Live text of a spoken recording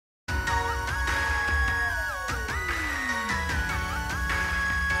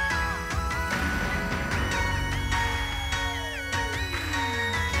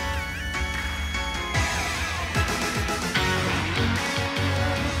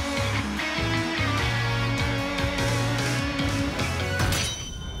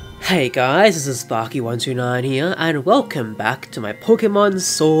Hey guys, this is Sparky129 here, and welcome back to my Pokemon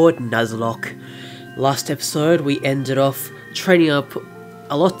Sword Nuzlocke. Last episode we ended off training up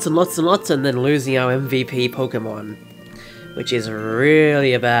lots and then losing our MVP Pokemon, which is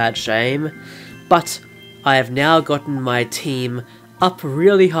really a bad shame, but I have now gotten my team up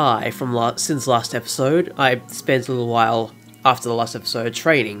really high from since last episode. I spent a little while after the last episode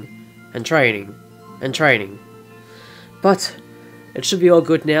training, but it should be all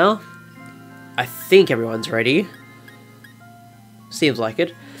good now. I think everyone's ready. Seems like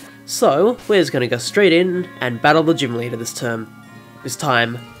it. So, we're just gonna go straight in and battle the gym leader this time.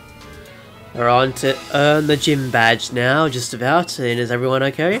 We're on to earn the gym badge now, just about. And is everyone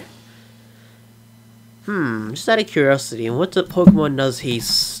okay? Just out of curiosity, what Pokemon does he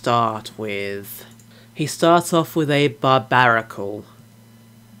start with? He starts off with a Barbaracle.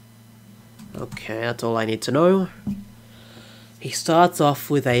 Okay, that's all I need to know. He starts off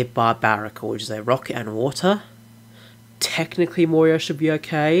with a Barbaracle, which is a rock and water. Technically, Morio should be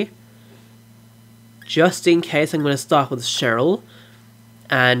okay. Just in case, I'm going to start with Cheryl.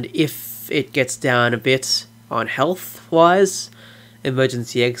 And if it gets down a bit on health-wise,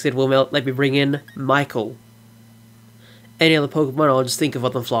 emergency exit will let me bring in Michael. Any other Pokemon, I'll just think of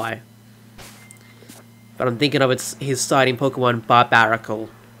on the fly. But I'm thinking of his starting Pokemon, Barbaracle.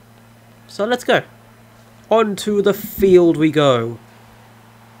 So let's go. Onto the field we go.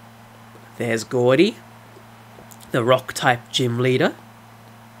 There's Gordy, the rock-type gym leader.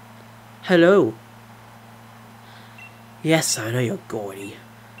 Hello. Yes, I know you're Gordy.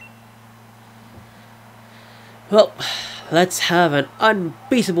 Well, let's have an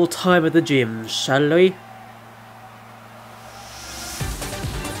unbeatable time at the gym, shall we?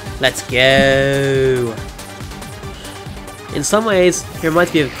 Let's go. In some ways, he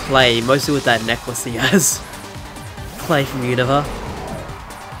reminds me of Clay, mostly with that necklace he has. Clay from Unova.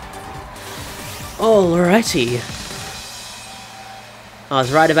 Alrighty. I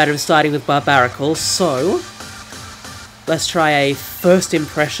was right about him starting with Barbaracle, so let's try a first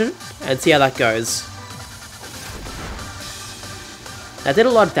impression and see how that goes. That did a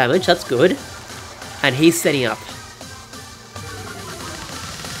lot of damage, that's good. And he's setting up.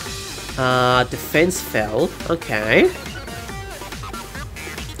 Defense fell, okay.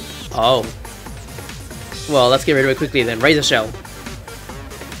 Oh. Well, let's get rid of it quickly then. Razor Shell.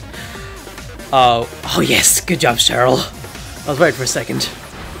 Oh yes, good job, Cheryl. I was worried for a second.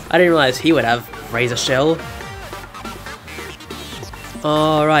 I didn't realize he would have Razor Shell.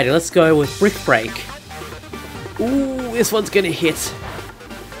 Alrighty, let's go with Brick Break. Ooh, this one's gonna hit.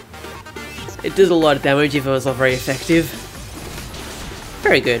 It did a lot of damage if it was not very effective.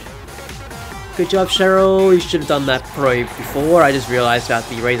 Very good. Good job, Cheryl. You should have done that probably before. I just realized about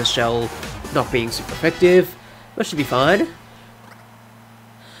the Razor Shell not being super effective. That should be fine.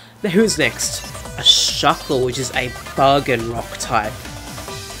 Now, who's next? A Shuckle, which is a bug and rock type.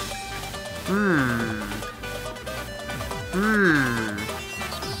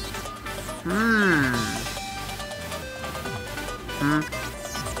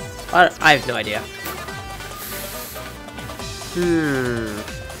 I have no idea.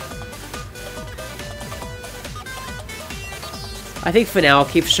 I think for now I'll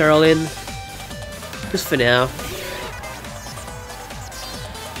keep Cheryl in. Just for now.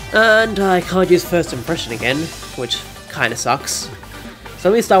 And I can't use first impression again, which kinda sucks. So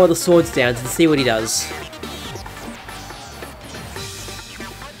let me start with the Swords Dance and see what he does.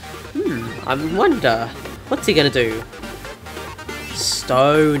 I wonder, what's he gonna do?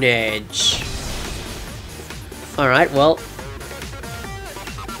 Stone Edge. Alright, well.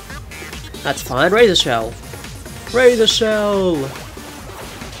 That's fine. Razor Shell. Razor Shell!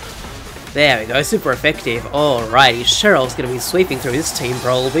 There we go, super effective. Alrighty, Cheryl's gonna be sweeping through this team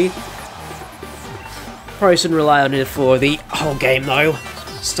probably. Probably shouldn't rely on it for the whole game though.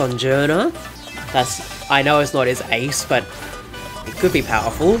 Stonjourner. I know it's not his ace, but it could be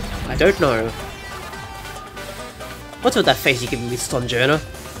powerful. I don't know. What's with that face you giving me, Stonjourner?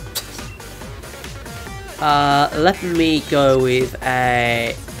 Let me go with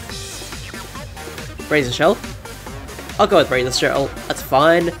a Razor Shell. I'll go with Razor Shell, that's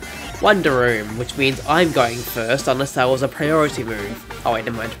fine. Wonder Room, which means I'm going first, unless that was a priority move. Oh wait,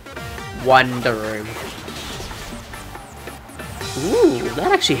 never mind. Wonder Room. Ooh,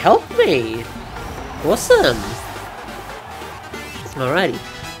 that actually helped me! Awesome! Alrighty.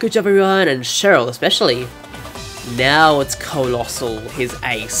 Good job everyone, and Cheryl especially. Now it's Colossal, his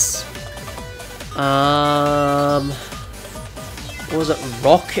ace. What was it?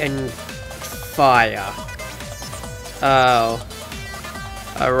 Rock and Fire. Oh.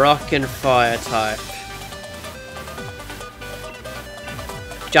 A rock and fire type.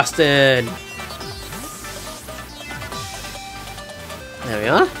 Justin! There we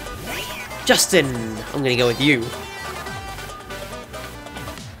are. Justin! I'm gonna go with you.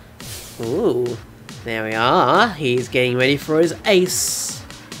 Ooh. There we are. He's getting ready for his ace.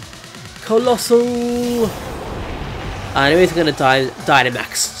 Colossal! I know he's gonna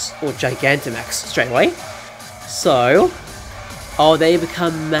Dynamax or Gigantamax straight away. So, oh, they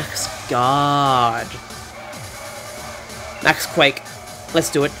become Max Guard. Max Quake. Let's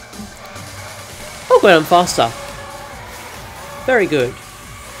do it. Oh, good, I'm faster. Very good.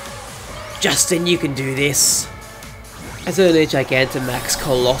 Justin, you can do this. As only Gigantamax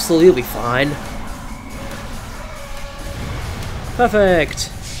Colossal, you'll be fine. Perfect.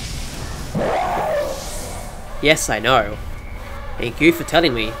 Yes, I know. Thank you for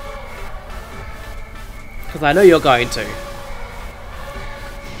telling me. Because I know you're going to.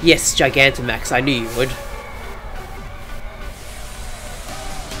 Yes, Gigantamax, I knew you would.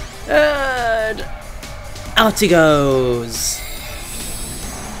 And out he goes.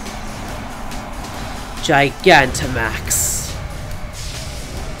 Gigantamax.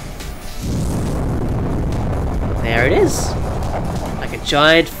 There it is. Like a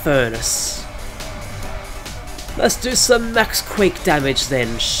giant furnace. Let's do some max quake damage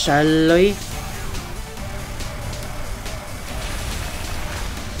then, shall we?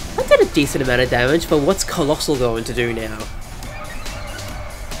 I did a decent amount of damage, but what's Colossal going to do now?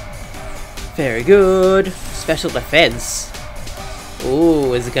 Very good. Special defense.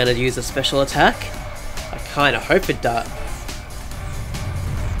 Ooh, is it going to use a special attack? I kind of hope it does.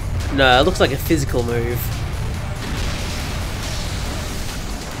 No, it looks like a physical move.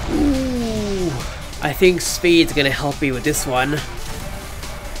 Ooh, I think speed's going to help me with this one.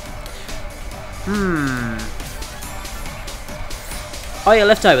 Oh yeah,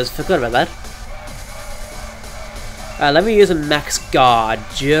 leftovers. Forgot about that. Let me use a max guard,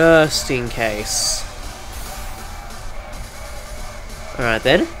 just in case. Alright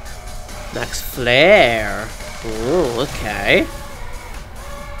then. Max flare. Ooh, okay.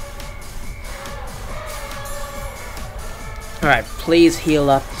 Alright, please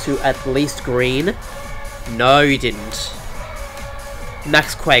heal up to at least green. No, you didn't.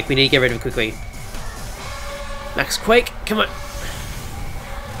 Max Quake, we need to get rid of it quickly. Max Quake, come on.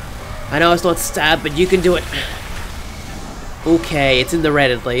 I know it's not stab, but you can do it. Okay, it's in the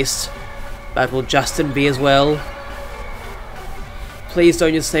red at least. But will Justin be as well? Please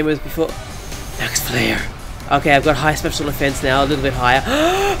don't use the same as before. Max Flare. Okay, I've got high special defense now, a little bit higher.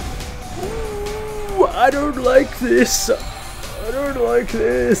 Ooh, I don't like this. I don't like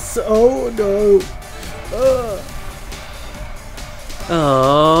this. Oh no.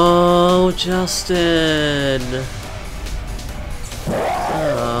 Oh, Justin.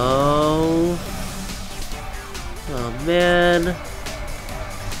 Oh. Oh man.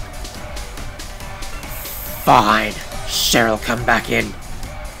 Fine. Cheryl, come back in.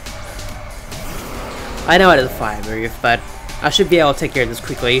 I know it is a fire move, but I should be able to take care of this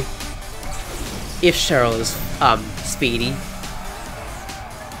quickly. If Cheryl is, speedy.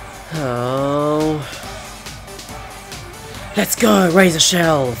 Oh. Let's go! Razor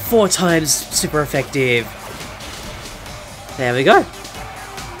Shell! 4 times super effective. There we go.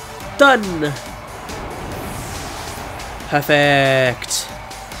 Done! Perfect!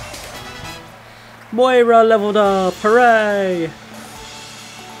 Moira leveled up! Hooray!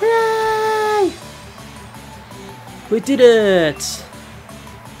 Hooray! We did it!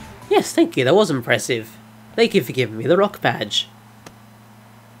 Yes, thank you, that was impressive. Thank you for giving me the rock badge.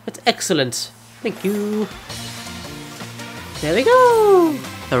 That's excellent. Thank you. There we go!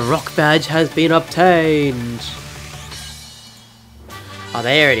 The rock badge has been obtained. Oh,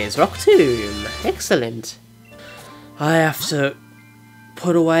 there it is. Rock Tomb. Excellent. I have to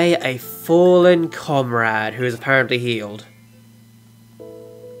put away a fallen comrade who is apparently healed.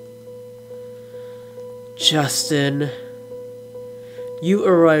 Justin, you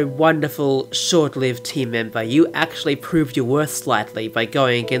are a wonderful, short-lived team member. You actually proved your worth slightly by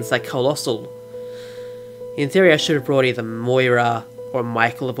going against that Colossal. In theory, I should have brought either Moira or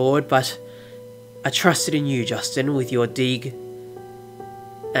Michael aboard, but I trusted in you, Justin, with your dig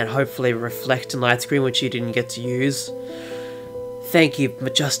and hopefully reflect and light screen, which you didn't get to use. Thank you,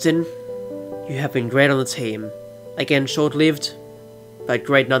 Justin. You have been great on the team. Again, short-lived, but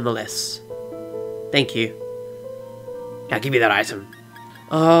great nonetheless. Thank you. Now give me that item.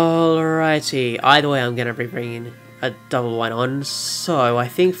 Alrighty. Either way, I'm going to be bringing a double one on, so I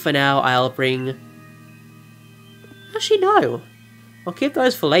think for now I'll bring... Actually, no. I'll keep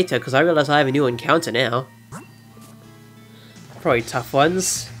those for later, because I realise I have a new encounter now. Probably tough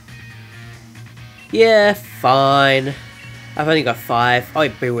ones. Yeah, fine. I've only got 5. Oh,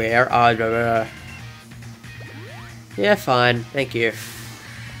 beware. Oh, no. Yeah, fine. Thank you.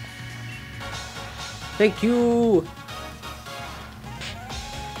 Thank you.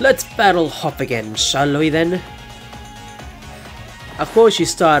 Let's battle hop again, shall we then? Of course you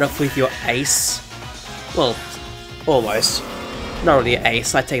start off with your ace. Well, almost. Not really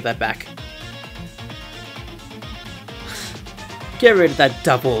ace, I take that back. Get rid of that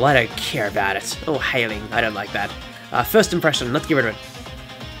double, I don't care about it. Oh, hailing, I don't like that. First impression, let's get rid of it.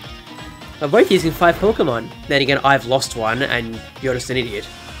 We're both using 5 Pokemon. Then again, I've lost one, and you're just an idiot.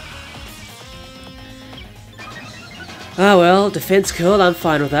 Ah well, defense curl, I'm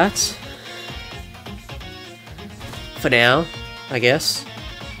fine with that. For now, I guess.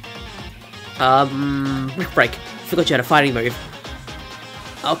 Brick Break. Forgot you had a fighting move.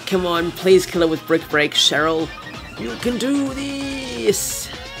 Oh, come on, please kill it with Brick Break, Cheryl. You can do this!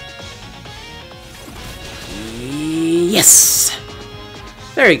 Yes!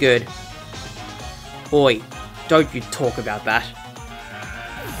 Very good. Oi, don't you talk about that.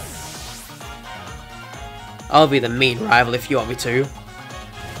 I'll be the mean rival if you want me to.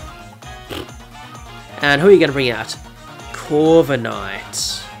 And who are you going to bring out?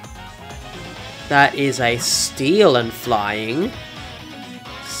 Corviknight. That is a steel and flying.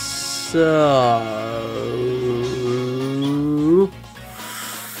 So...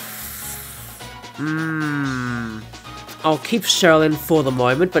 I'll keep Cheryl in for the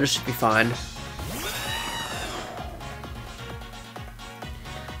moment, but it should be fine.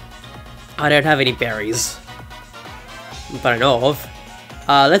 I don't have any berries. But I know of.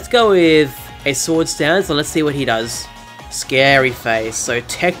 Let's go with a sword stance and let's see what he does. Scary face. So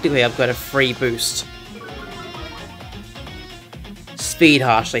technically I've got a free boost. Speed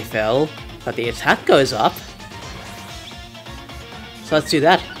harshly fell, but the attack goes up. So let's do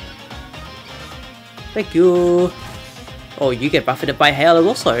that. Thank you. Oh, you get buffeted by hail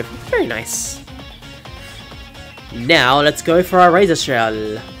also. Very nice. Now let's go for our Razor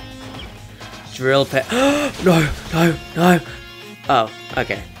Shell. Drill Peck. No. Oh,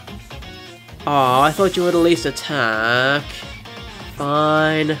 okay. Oh, I thought you would at least attack.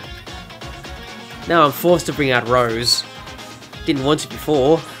 Fine. Now I'm forced to bring out Rose. Didn't want to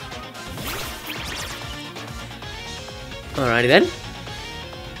before. Alrighty then.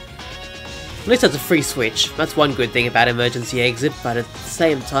 At least that's a free switch. That's one good thing about emergency exit, but at the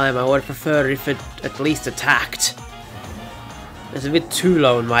same time I would prefer if it at least attacked. It's a bit too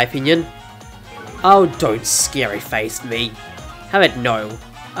low in my opinion. Oh, don't scary face me. Have it no.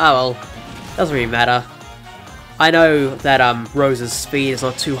 Oh well, doesn't really matter. I know that Rose's speed is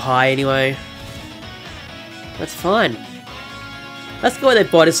not too high anyway. That's fine. Let's go with a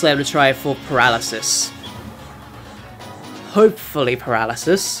Body Slam to try for paralysis. Hopefully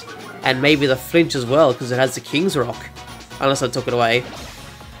paralysis. And maybe the flinch as well, because it has the King's Rock. Unless I took it away.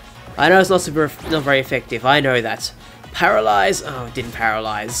 I know it's not very effective, I know that. Paralyze? Oh, it didn't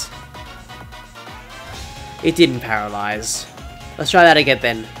paralyze. It didn't paralyze. Let's try that again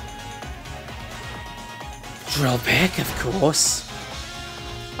then. Drill Peck, of course.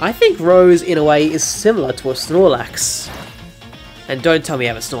 I think Rose, in a way, is similar to a Snorlax. And don't tell me you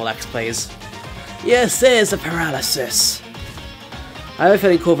have a Snorlax, please. Yes, there's a paralysis. I have a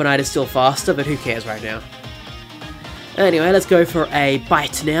feeling Corviknight is still faster, but who cares right now. Anyway, let's go for a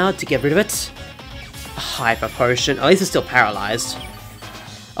bite now to get rid of it. A Hyper Potion. At least it's still paralyzed.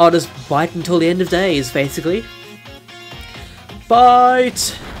 I'll just bite until the end of days, basically.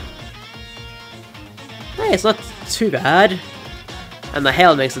 Bite! Hey, it's not too bad. And the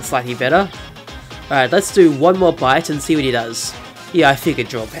hail makes it slightly better. Alright, let's do one more bite and see what he does. Yeah, I figured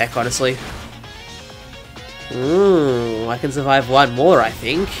Drill Peck, honestly. Ooh, I can survive one more, I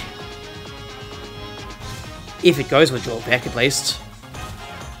think. If it goes with Drill Peck, at least.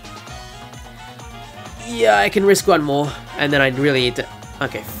 Yeah, I can risk one more, and then I really need to...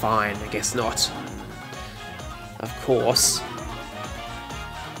 Okay, fine, I guess not. Of course.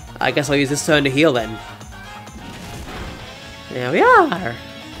 I guess I'll use this turn to heal then. There we are!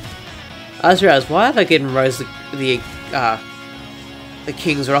 I just realized, why have I given Rose the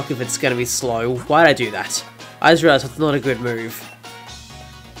King's Rock if it's gonna be slow? Why'd I do that? I just realized it's not a good move.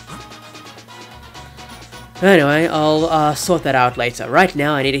 Anyway, I'll sort that out later. Right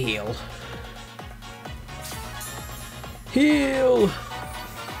now, I need to heal. Heal!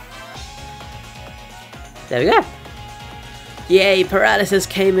 There we go. Yay, paralysis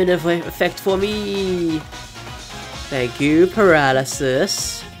came in effect for me. Thank you,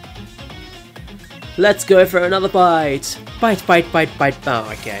 paralysis. Let's go for another bite. Bite, bite, bite, bite. Oh,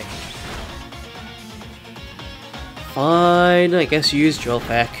 okay. Fine, I guess use Drill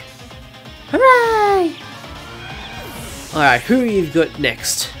Peck. Hooray! Alright, who you've got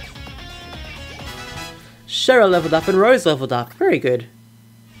next? Cheryl leveled up and Rose leveled up. Very good.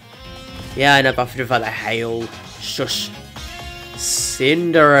 Yeah, I know, buffed by the hail. Shush.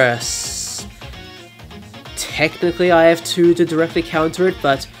 Cinderace. Technically, I have 2 to directly counter it,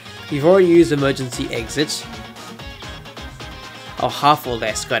 but you've already used emergency exit. Oh, half or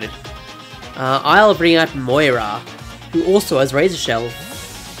less. Got it. I'll bring out Moira, who also has Razor Shell.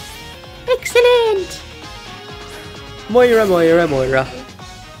 Excellent! Moira, Moira, Moira.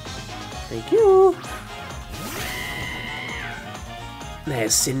 Thank you.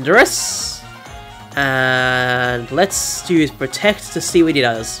 There's Cinderace. And let's use Protect to see what he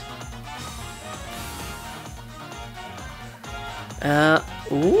does.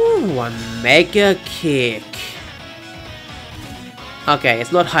 Ooh, a Mega Kick. Okay,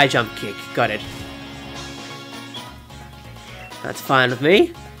 it's not High Jump Kick. Got it. That's fine with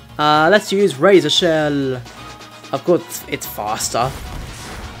me. Let's use Razor Shell. Of course, it's faster.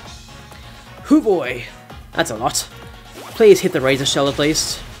 Hoo boy! That's a lot. Please hit the Razor Shell at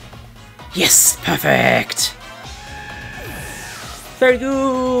least. Yes! Perfect! Very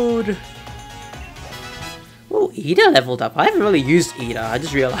good! Oh, Ida leveled up. I haven't really used Ida, I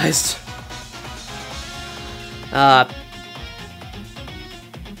just realized.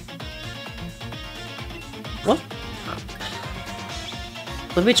 What?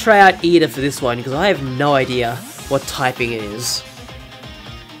 Let me try out Ida for this one, because I have no idea what typing it is.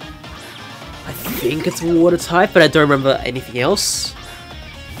 I think it's water type, but I don't remember anything else.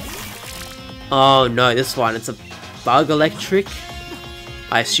 Oh no, this one, it's a bug electric.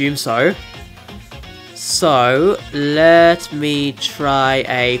 I assume so. So, let me try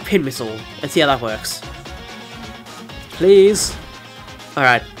a pin missile. Let's see how that works. Please.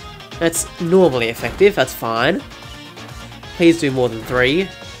 Alright, that's normally effective, that's fine. Please do more than 3.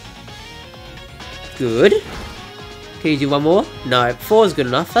 Good. Can you do one more? No, 4 is good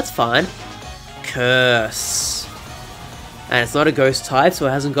enough, that's fine. Curse. And it's not a ghost type, so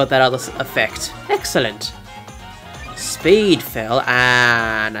it hasn't got that other effect. Excellent. Speed fell,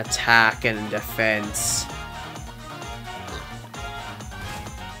 and attack and defense.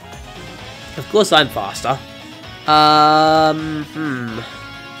 Of course I'm faster. I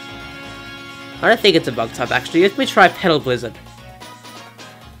don't think it's a bug type actually. Let me try Petal Blizzard.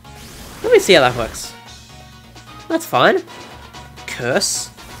 Let me see how that works. That's fine. Curse.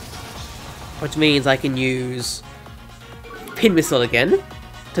 Which means I can use Pin Missile again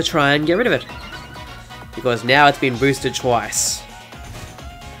to try and get rid of it. Because now it's been boosted twice.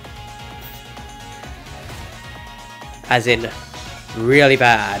 As in, really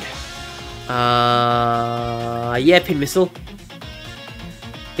bad. Yeah, Pin Missile.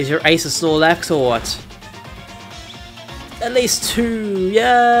 Is your ace a Snorlax or what? At least 2!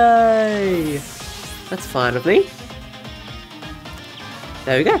 Yay! That's fine with me.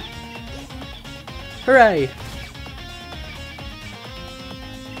 There we go. Hooray!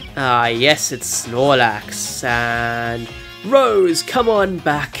 Yes, it's Snorlax. And Rose, come on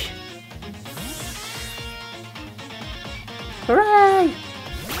back. Hooray!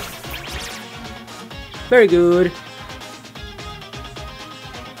 Very good.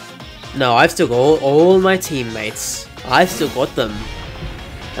 No, I've still got all my teammates. I've still got them.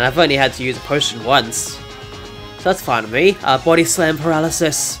 And I've only had to use a potion once. So that's fine with me. Body Slam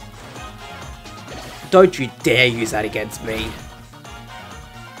Paralysis. Don't you dare use that against me.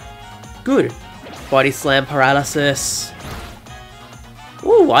 Good. Body Slam Paralysis.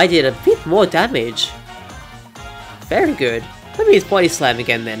 Ooh, I did a bit more damage. Very good. Let me use Body Slam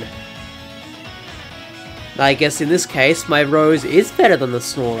again then. I guess in this case, my Rose is better than the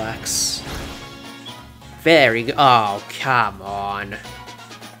Snorlax. Very good. Oh, come on.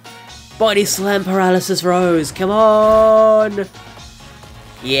 Body Slam Paralysis Rose, come on!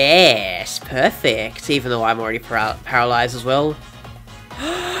 Yes, perfect. Even though I'm already paralyzed as well.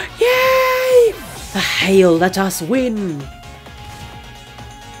 Yay! The hail, let us win!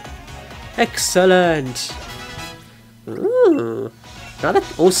 Excellent! Ooh. Another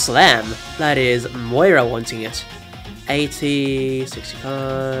slam. That is Moira wanting it. 80,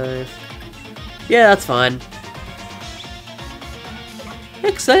 65. Yeah, that's fine.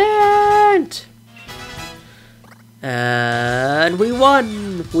 Excellent! And we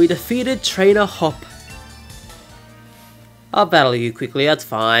won! We defeated Trainer Hop. I'll battle you quickly, that's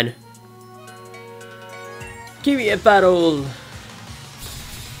fine. Give me a battle!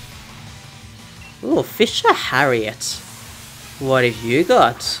 Ooh, Fisher Harriet. What have you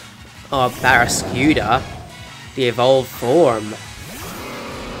got? Oh, Barrascuda. The evolved form.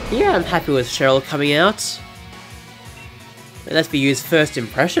 Yeah, I'm happy with Cheryl coming out. Let's be used first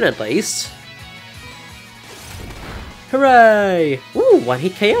impression at least. Hooray! Ooh, one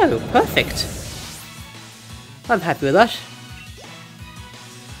hit KO. Perfect. I'm happy with that.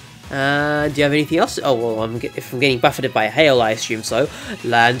 Do you have anything else? Oh, well, if I'm getting buffeted by hail, I assume so.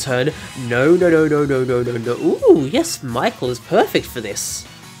 Lantern. No, no, no, no, no, no, no, no. Ooh, yes, Michael is perfect for this.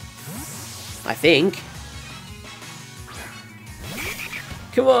 I think.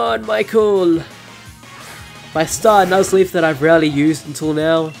 Come on, Michael. My star Nuzlocke that I've rarely used until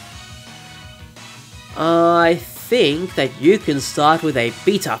now. I think that you can start with a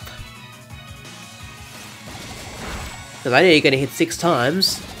beat up. Because I know you're going to hit 6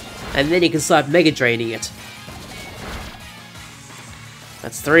 times. And then you can start Mega Draining it.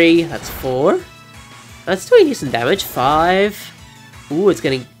 That's 3, that's 4. That's doing decent damage. 5. Ooh, it's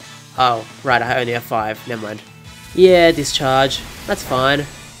getting... Oh, right, I only have 5. Never mind. Yeah, discharge. That's fine.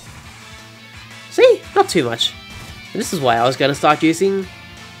 See? Not too much. And this is why I was going to start using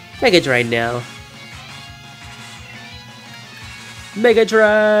Mega Drain now. Mega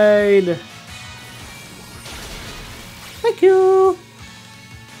Drain! Thank you!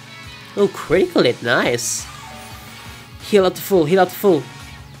 Oh, critical hit, nice. Heal up to full, heal up to full.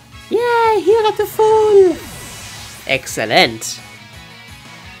 Yay, heal up to full! Excellent.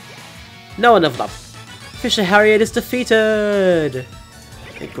 No one leveled up. Fisher Harriet is defeated.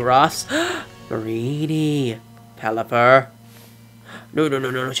 The grass. Marini. Pelipper. No, no,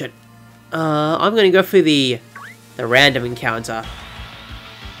 no, no, no, shit. I'm gonna go for the random encounter.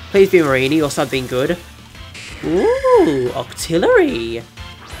 Please be Marini or something good. Ooh, Octillery.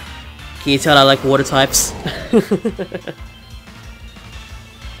 Can you tell I like water types?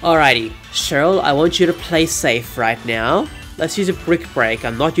 Alrighty, Cheryl, I want you to play safe right now. Let's use a Brick Break.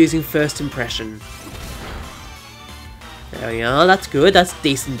 I'm not using First Impression. There we are, that's good, that's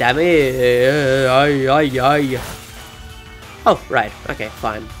decent damage. Oh, right, okay,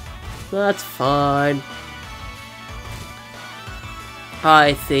 fine. That's fine.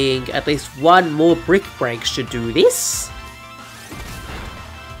 I think at least one more Brick Break should do this.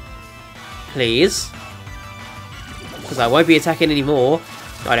 Please. Because I won't be attacking anymore,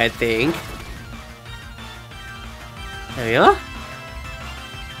 I don't think. There we are.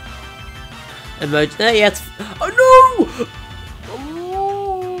 Emerge. Yeah, it's. Oh no! Oh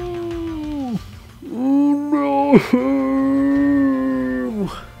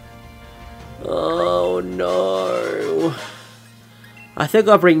no! Oh no! I think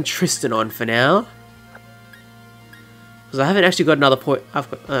I'll bring Tristan on for now. Because I haven't actually got another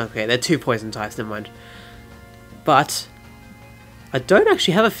okay, they're 2 poison types, never mind. But I don't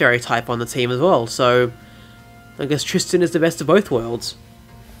actually have a fairy type on the team as well, so I guess Tristan is the best of both worlds.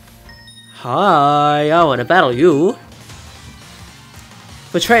 Hi, I want to battle you.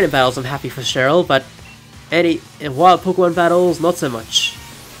 For training battles, I'm happy for Cheryl, but in wild Pokemon battles, not so much.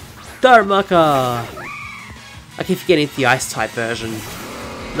 Darumaka! I keep forgetting it's the Ice type version,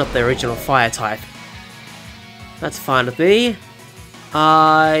 not the original Fire type. That's fine with me.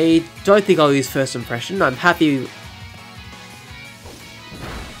 I don't think I'll use First Impression. I'm happy.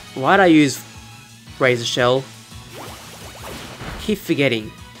 Why'd I use Razor Shell? Keep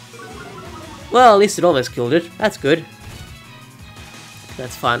forgetting. Well, at least it almost killed it. That's good.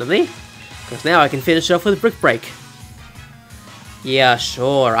 That's fine with me. Because now I can finish it off with a Brick Break. Yeah,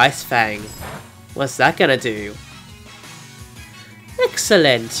 sure. Ice Fang. What's that gonna do?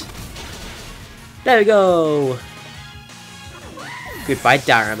 Excellent. There we go. Goodbye,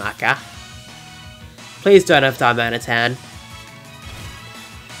 Darumaka. Please don't have Darmanitan.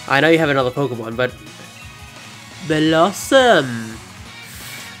 I know you have another Pokemon, but... Blossom!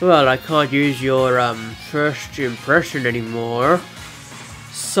 Well, I can't use your, First Impression anymore.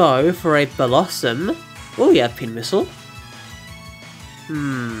 So, for a Blossom... Oh, yeah, Pin Missile.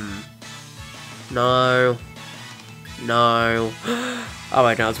 No. No. Oh,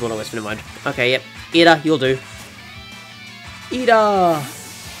 wait, no, it's one always, never mind. Okay, yep. Ida, you'll do. Ida!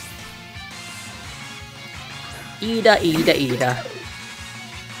 Ida, Ida, Ida.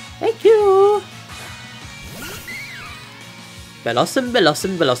 Thank you! Blossom,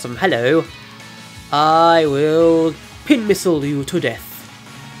 Blossom, Blossom, hello. I will Pin Missile you to death.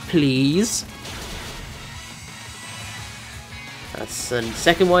 Please. That's the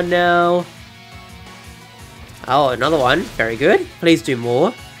second one now. Oh, another one. Very good. Please do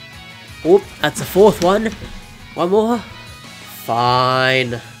more. Oop, that's the fourth one. One more.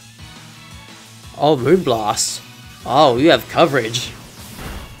 Fine. Oh, Moonblast. Oh, you have coverage.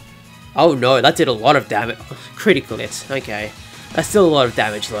 Oh no, that did a lot of damage. Critical hit. Okay. That's still a lot of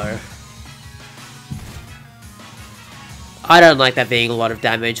damage though. I don't like that being a lot of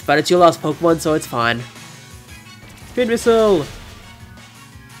damage, but it's your last Pokemon, so it's fine. Pin Missile!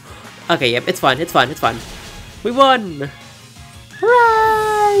 Okay, yep, it's fine, it's fine, it's fine. We won!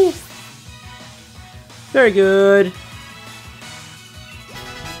 Hooray! Very good.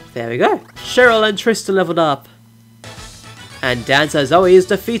 There we go. Cheryl and Tristan leveled up. And Dancer Zoe is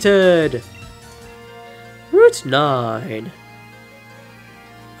defeated. Route 9.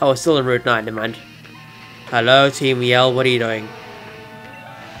 Oh, we're still in Route 9, never mind. Hello, Team Yell, what are you doing?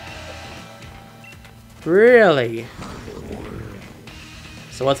 Really?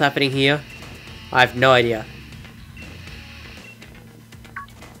 So what's happening here? I have no idea.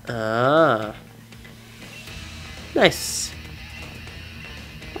 Ah. Nice.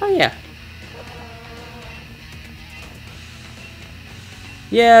 Oh yeah.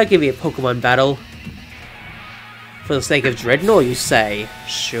 Yeah, give me a Pokemon battle. For the sake of Dreadnought, you say?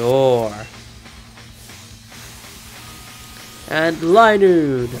 Sure. And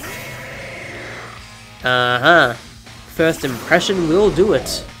Linoon. Uh-huh. First impression will do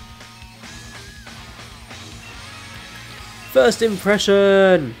it. First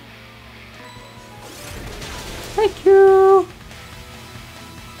impression! Thank you!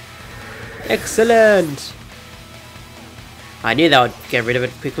 Excellent! I knew that would get rid of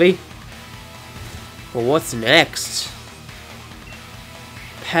it quickly. Well, what's next?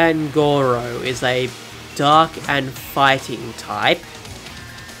 Pangoro is a dark and fighting type.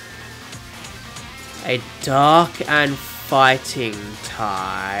 A dark and fighting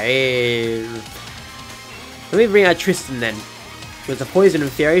type. Let me bring out Tristan then. With the poison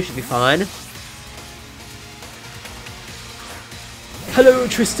and fairy should be fine. Hello,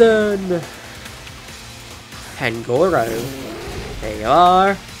 Tristan! Pangoro. There you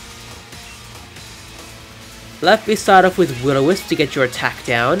are. Let me start off with Will-O-Wisp to get your attack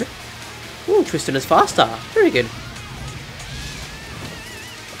down. Ooh, Tristan is faster. Very good.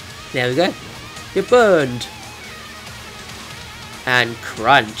 There we go. You're burned. And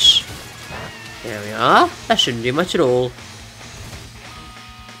Crunch. There we are. That shouldn't do much at all.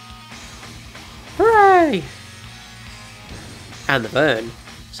 Hooray! And the burn.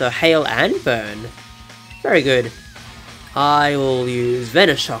 So Hail and Burn. Very good. I will use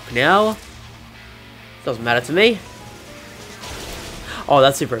Venoshock now. Doesn't matter to me. Oh,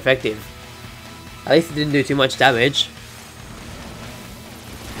 that's super effective. At least it didn't do too much damage.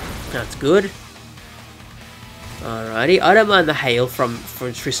 That's good. Alrighty, I don't mind the hail from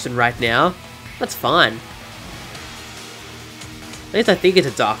Tristan right now. That's fine. At least I think it's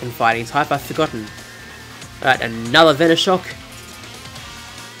a dark and fighting type, I've forgotten. Alright, another Venoshock.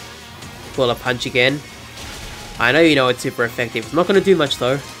 Pull a punch again. I know you know it's super effective. It's not going to do much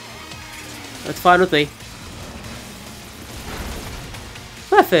though. That's fine with me.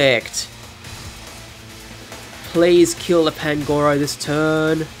 Perfect! Please kill the Pangoro this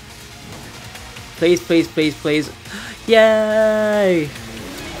turn. Please, please, please, please. Yay!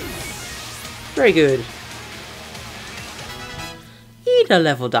 Very good. Ida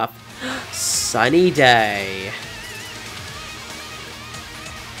leveled up. Sunny day.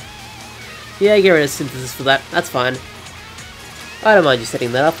 Yeah, get rid of synthesis for that. That's fine. I don't mind you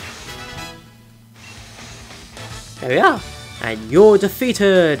setting that up. There we are. And you're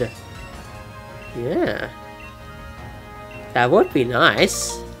defeated. Yeah. That would be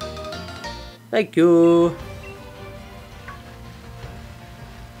nice. Thank you.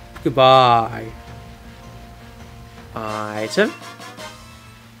 Goodbye. Item.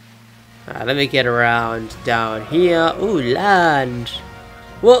 Let me get around down here. Ooh, land.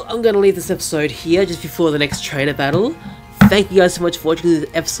 Well, I'm going to leave this episode here just before the next trainer battle. Thank you guys so much for watching this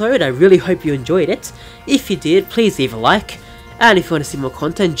episode. I really hope you enjoyed it. If you did, please leave a like. And if you want to see more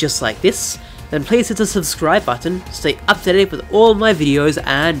content just like this, then please hit the subscribe button to stay up to date with all my videos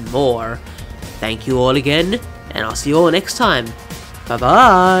and more. Thank you all again, and I'll see you all next time. Bye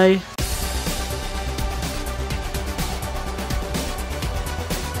bye!